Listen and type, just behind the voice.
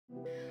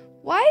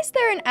Why is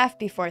there an F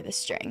before the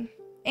string?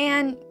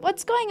 And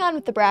what's going on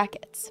with the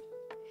brackets?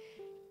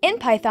 In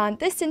Python,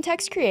 this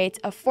syntax creates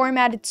a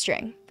formatted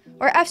string,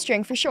 or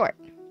fstring for short.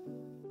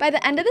 By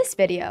the end of this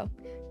video,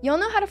 you'll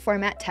know how to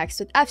format text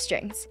with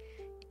fstrings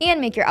and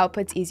make your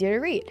outputs easier to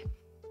read.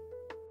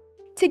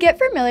 To get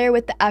familiar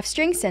with the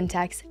fstring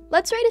syntax,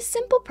 let's write a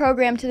simple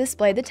program to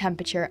display the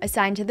temperature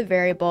assigned to the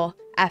variable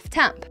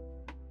ftemp.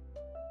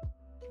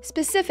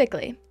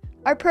 Specifically,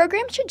 our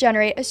program should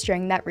generate a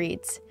string that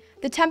reads,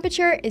 "The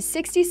temperature is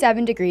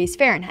 67 degrees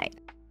Fahrenheit."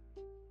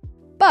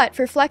 But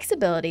for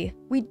flexibility,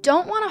 we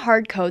don't want to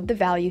hard code the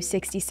value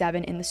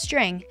 67 in the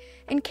string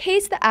in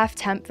case the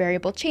ftemp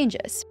variable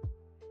changes.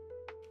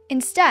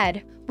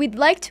 Instead, we'd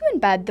like to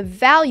embed the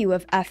value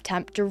of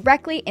ftemp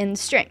directly in the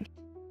string.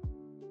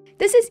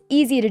 This is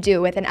easy to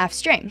do with an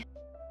fstring.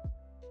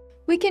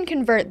 We can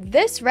convert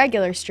this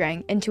regular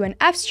string into an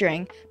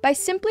fstring by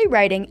simply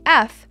writing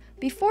f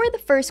before the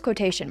first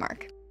quotation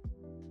mark.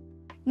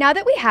 Now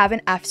that we have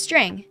an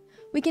fstring,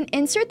 we can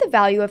insert the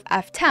value of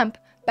ftemp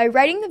by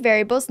writing the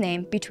variable's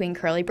name between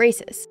curly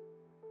braces.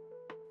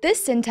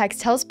 This syntax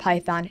tells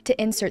Python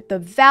to insert the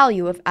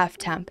value of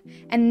ftemp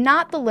and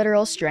not the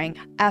literal string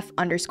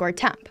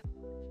f_temp.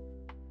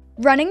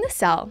 Running the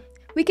cell,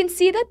 we can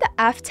see that the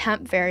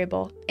ftemp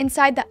variable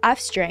inside the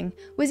fstring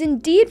was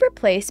indeed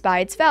replaced by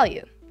its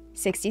value,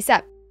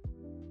 67.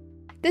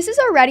 This is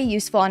already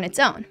useful on its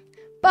own,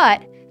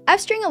 but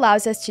fstring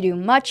allows us to do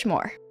much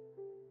more.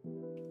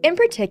 In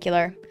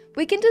particular,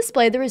 we can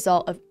display the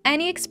result of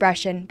any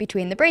expression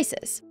between the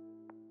braces.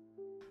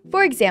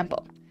 For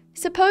example,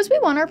 suppose we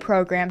want our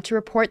program to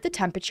report the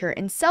temperature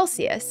in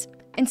Celsius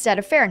instead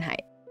of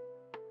Fahrenheit.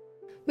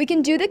 We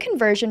can do the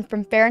conversion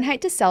from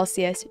Fahrenheit to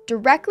Celsius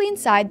directly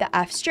inside the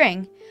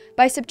fstring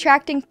by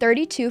subtracting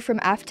 32 from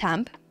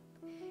ftemp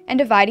and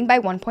dividing by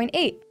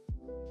 1.8.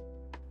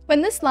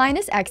 When this line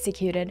is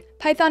executed,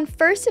 Python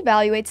first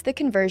evaluates the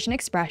conversion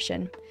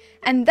expression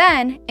and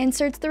then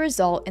inserts the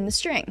result in the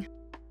string.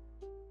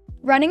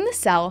 Running the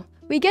cell,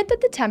 we get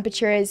that the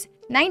temperature is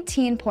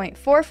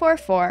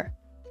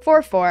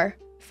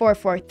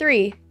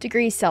 19.444444443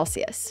 degrees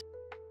Celsius.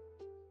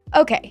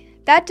 Okay,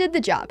 that did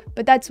the job,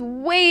 but that's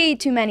way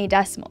too many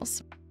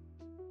decimals.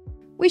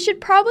 We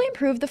should probably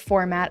improve the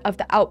format of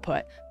the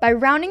output by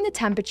rounding the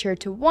temperature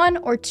to 1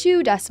 or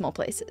 2 decimal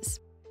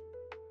places.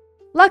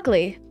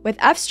 Luckily, with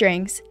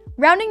fstrings,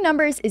 rounding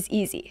numbers is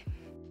easy.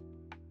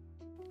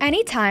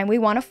 Anytime we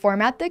want to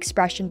format the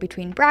expression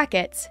between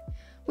brackets,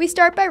 we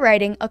start by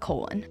writing a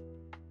colon.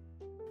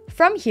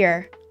 From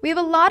here, we have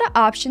a lot of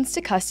options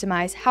to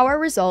customize how our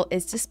result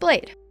is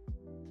displayed.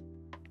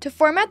 To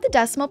format the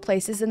decimal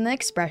places in the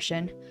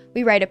expression,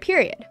 we write a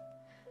period,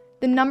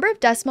 the number of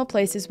decimal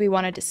places we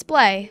want to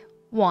display,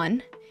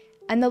 1,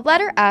 and the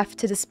letter F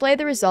to display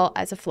the result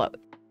as a float.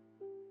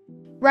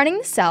 Running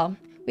the cell,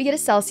 we get a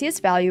Celsius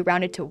value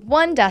rounded to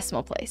 1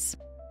 decimal place.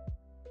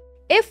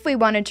 If we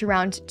wanted to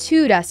round to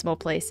 2 decimal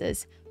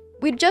places,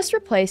 we'd just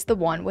replace the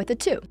 1 with a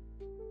 2.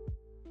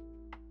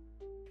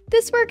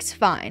 This works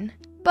fine,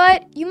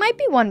 but you might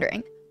be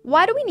wondering,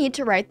 why do we need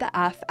to write the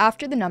F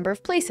after the number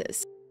of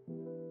places?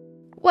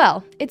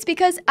 Well, it's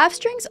because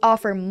fstrings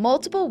offer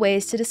multiple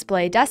ways to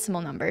display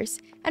decimal numbers,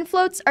 and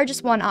floats are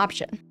just one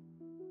option.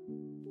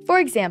 For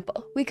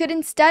example, we could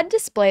instead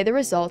display the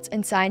results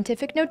in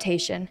scientific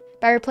notation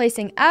by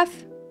replacing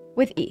F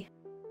with E.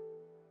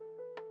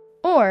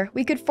 Or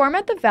we could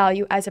format the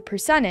value as a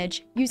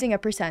percentage using a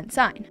 %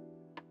 sign.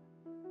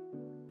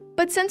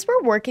 But since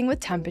we're working with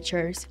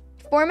temperatures,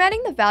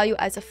 formatting the value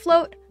as a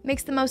float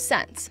makes the most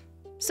sense,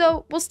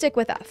 so we'll stick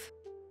with F.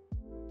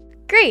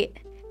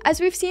 Great!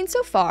 As we've seen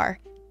so far,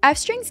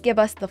 fstrings give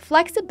us the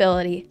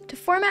flexibility to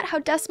format how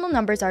decimal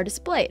numbers are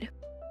displayed.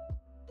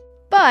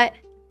 But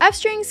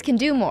fstrings can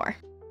do more.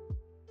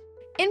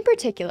 In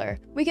particular,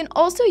 we can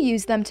also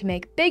use them to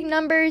make big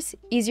numbers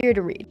easier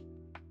to read.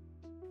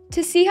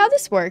 To see how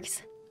this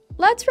works,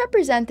 let's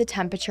represent the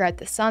temperature at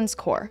the sun's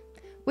core,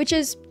 which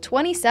is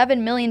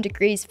 27 million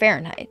degrees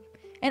Fahrenheit,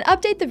 and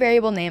update the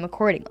variable name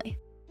accordingly.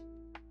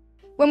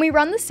 When we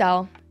run the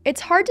cell,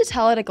 it's hard to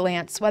tell at a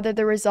glance whether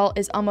the result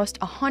is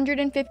almost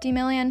 150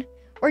 million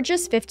or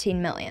just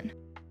 15 million.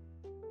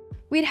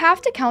 We'd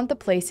have to count the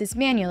places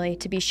manually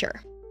to be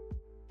sure.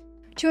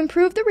 To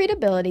improve the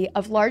readability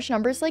of large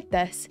numbers like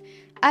this,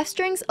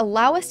 fstrings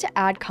allow us to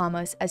add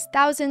commas as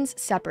thousands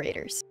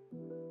separators.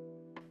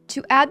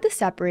 To add the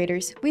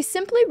separators, we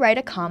simply write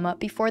a comma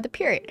before the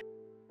period.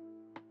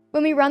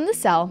 When we run the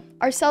cell,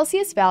 our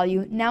Celsius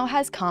value now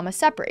has comma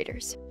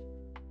separators.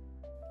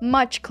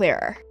 Much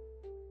clearer.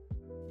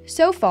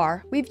 So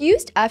far, we've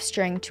used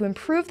fstring to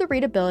improve the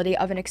readability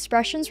of an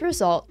expression's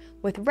result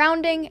with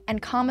rounding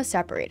and comma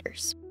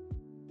separators.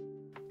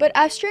 But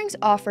fstrings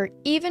offer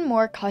even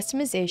more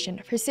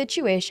customization for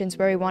situations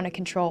where we want to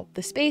control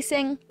the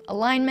spacing,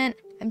 alignment,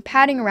 and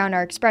padding around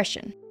our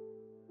expression.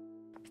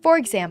 For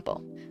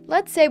example,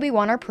 let's say we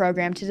want our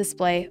program to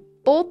display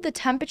both the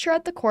temperature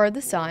at the core of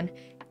the sun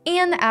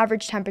and the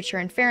average temperature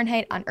in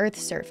Fahrenheit on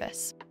Earth's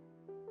surface.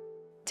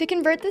 To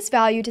convert this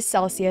value to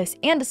Celsius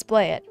and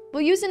display it,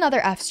 we'll use another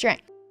fstring.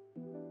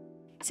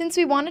 Since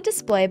we want to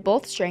display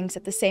both strings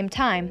at the same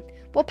time,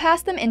 we'll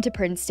pass them into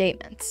print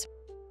statements.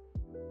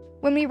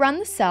 When we run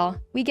the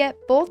cell, we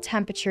get both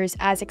temperatures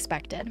as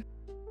expected.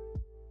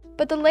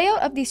 But the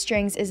layout of these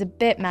strings is a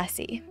bit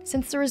messy,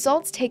 since the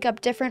results take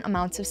up different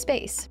amounts of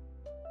space.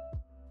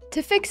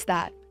 To fix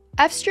that,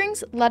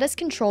 fstrings let us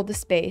control the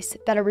space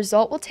that a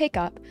result will take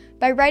up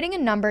by writing a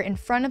number in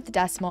front of the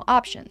decimal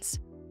options.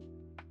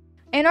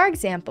 In our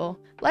example,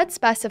 let's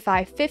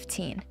specify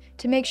 15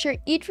 to make sure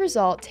each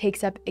result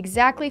takes up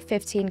exactly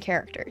 15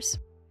 characters.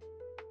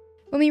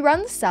 When we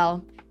run the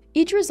cell,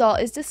 each result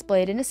is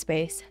displayed in a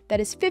space that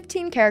is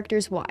 15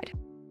 characters wide.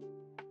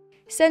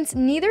 Since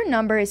neither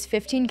number is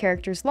 15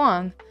 characters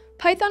long,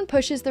 Python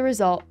pushes the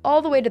result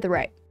all the way to the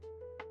right.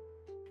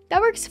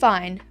 That works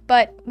fine,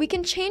 but we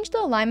can change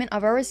the alignment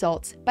of our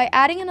results by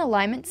adding an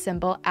alignment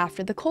symbol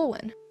after the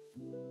colon.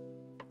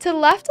 To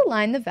left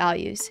align the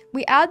values,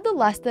 we add the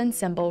less than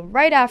symbol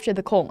right after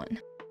the colon.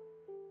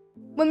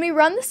 When we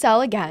run the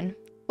cell again,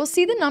 we'll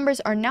see the numbers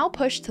are now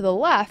pushed to the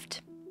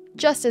left,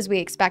 just as we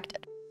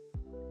expected.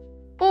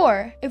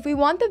 Or, if we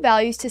want the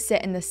values to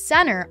sit in the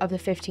center of the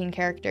 15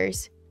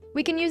 characters,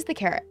 we can use the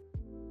caret.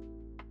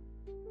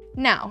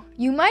 Now,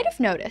 you might have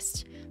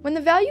noticed, when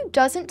the value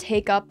doesn't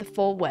take up the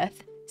full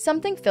width,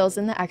 something fills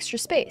in the extra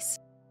space.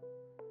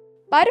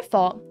 By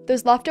default,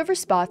 those leftover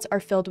spots are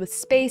filled with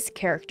space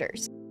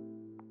characters.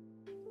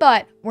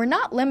 But we're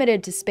not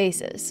limited to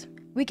spaces.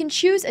 We can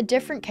choose a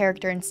different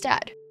character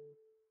instead.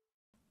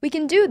 We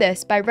can do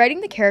this by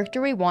writing the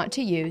character we want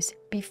to use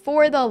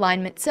before the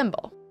alignment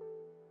symbol.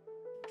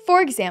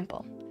 For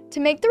example,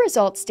 to make the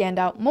results stand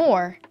out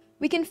more,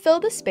 we can fill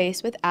the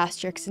space with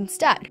asterisks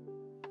instead.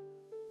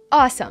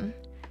 Awesome!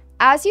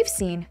 As you've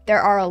seen,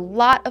 there are a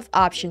lot of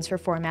options for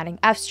formatting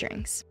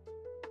fstrings.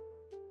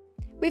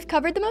 We've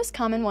covered the most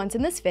common ones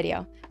in this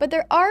video, but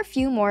there are a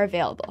few more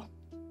available.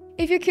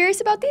 If you're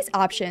curious about these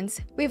options,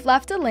 we've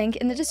left a link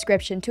in the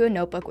description to a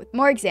notebook with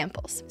more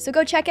examples, so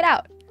go check it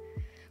out.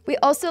 We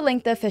also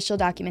linked the official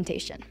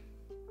documentation.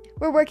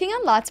 We're working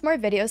on lots more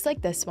videos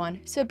like this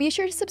one, so be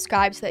sure to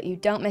subscribe so that you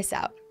don't miss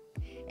out.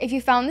 If you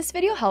found this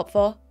video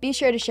helpful, be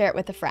sure to share it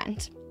with a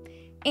friend.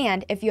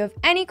 And if you have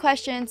any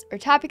questions or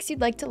topics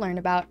you'd like to learn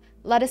about,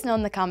 let us know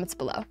in the comments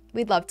below.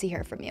 We'd love to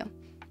hear from you.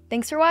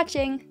 Thanks for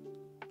watching!